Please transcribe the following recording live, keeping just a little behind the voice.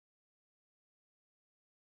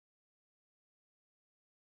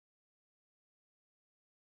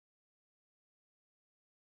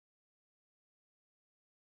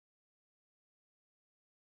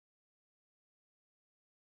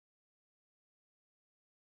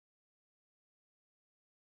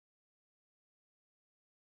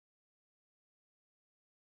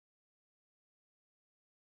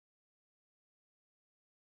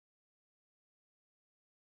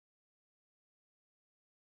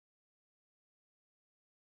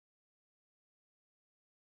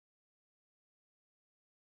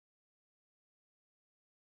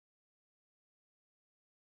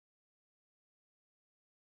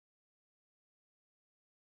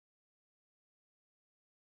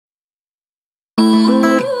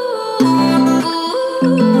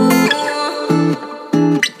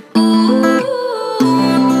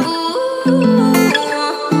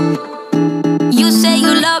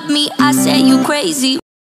crazy.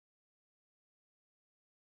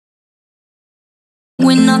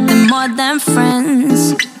 We're nothing more than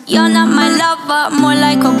friends. You're not my lover, more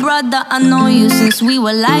like a brother. I know you since we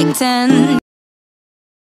were like 10.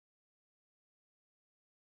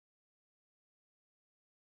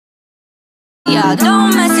 Yeah,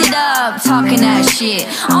 don't mess it up, talking that shit.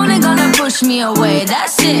 Only gonna push me away,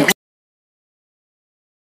 that's it.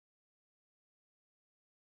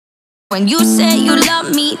 When you said you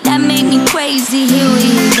love me, that made me crazy. Here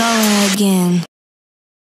we go again.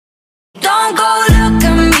 Don't go look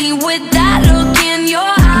at me with that look in your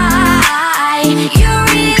eye. You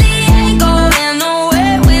really ain't going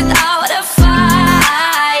nowhere without a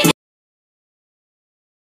fight.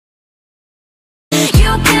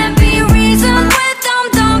 You can't be reasoned with them,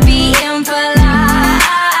 don't be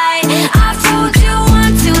impolite. I've told you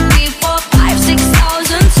 1, 2, 3, 4, 5,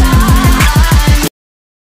 6,000 times.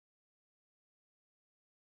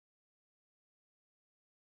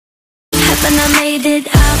 Haven't I made it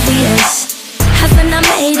obvious? Haven't I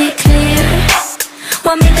made it clear?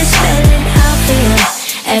 Want me to spell it out for you?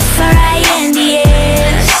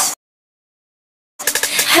 F-R-I-N-D-S.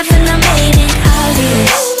 Haven't I made it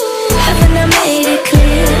obvious? Haven't I made it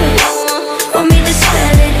clear? Want me to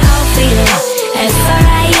spell it out for you?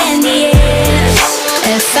 F-R-I-N-D-S.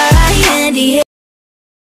 F-R-I-N-D-S.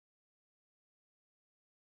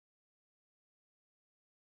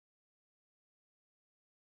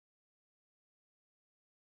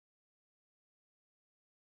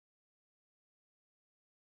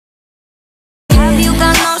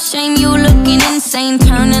 Shame, you looking insane,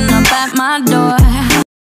 turning up at my door.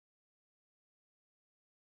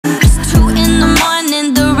 It's 2 in the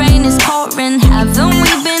morning, the rain is pouring. Haven't we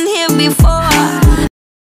been here before?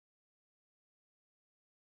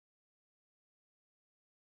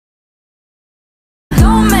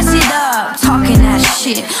 Don't mess it up, talking that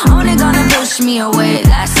shit. Only gonna push me away,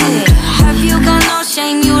 that's it. Have you got no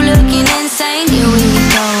shame, you looking insane? Here we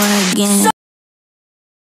go again.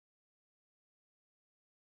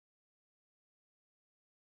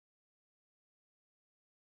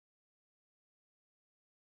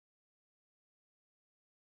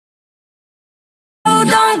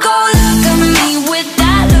 Don't go look at me with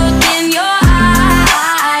that look in your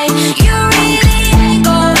eye. You really ain't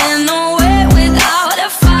going nowhere without a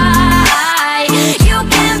fight. You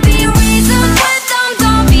can't be reasoned with them,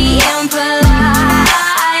 don't be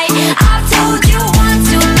impolite. I've told you 1,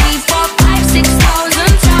 2, 3, 4, 5, 6,000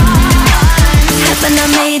 times. Haven't I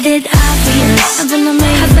made it obvious? Haven't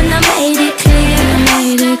I made it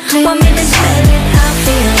clear? Want me to spell it out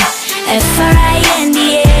for you?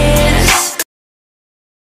 F-R-I-N-D-S.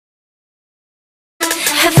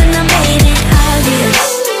 Haven't I made it obvious?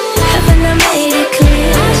 Haven't I made it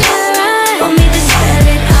clear? Want me to spell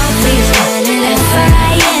it out for you?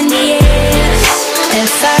 F-R-I-N-D-S.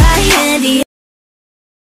 F-R-I-N-D-S.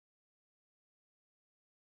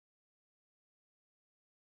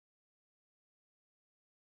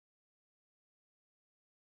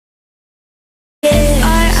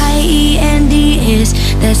 F-R-I-E-N-D-S.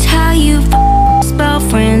 That's how you spell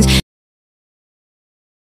friends.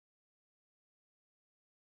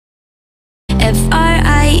 F-R-I-E-N-D-S.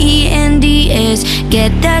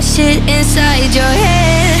 Get that shit inside your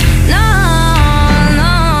head. No,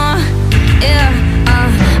 no, yeah,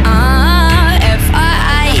 F-R-I-E-N-D-S.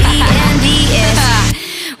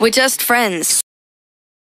 We're just friends.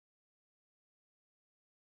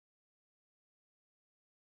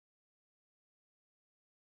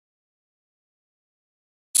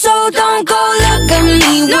 So don't go look at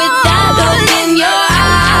me with that look in your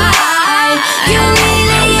eye. You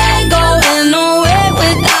really ain't going nowhere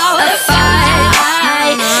without a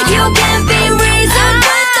fight. You can't be reasoned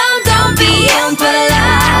with them, don't be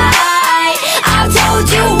impolite. I've told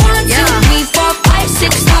you 1, 2, 3, 4, 5,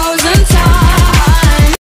 6,000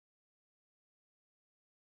 times.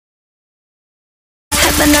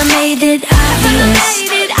 Haven't I made it obvious?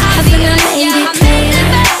 Haven't I made it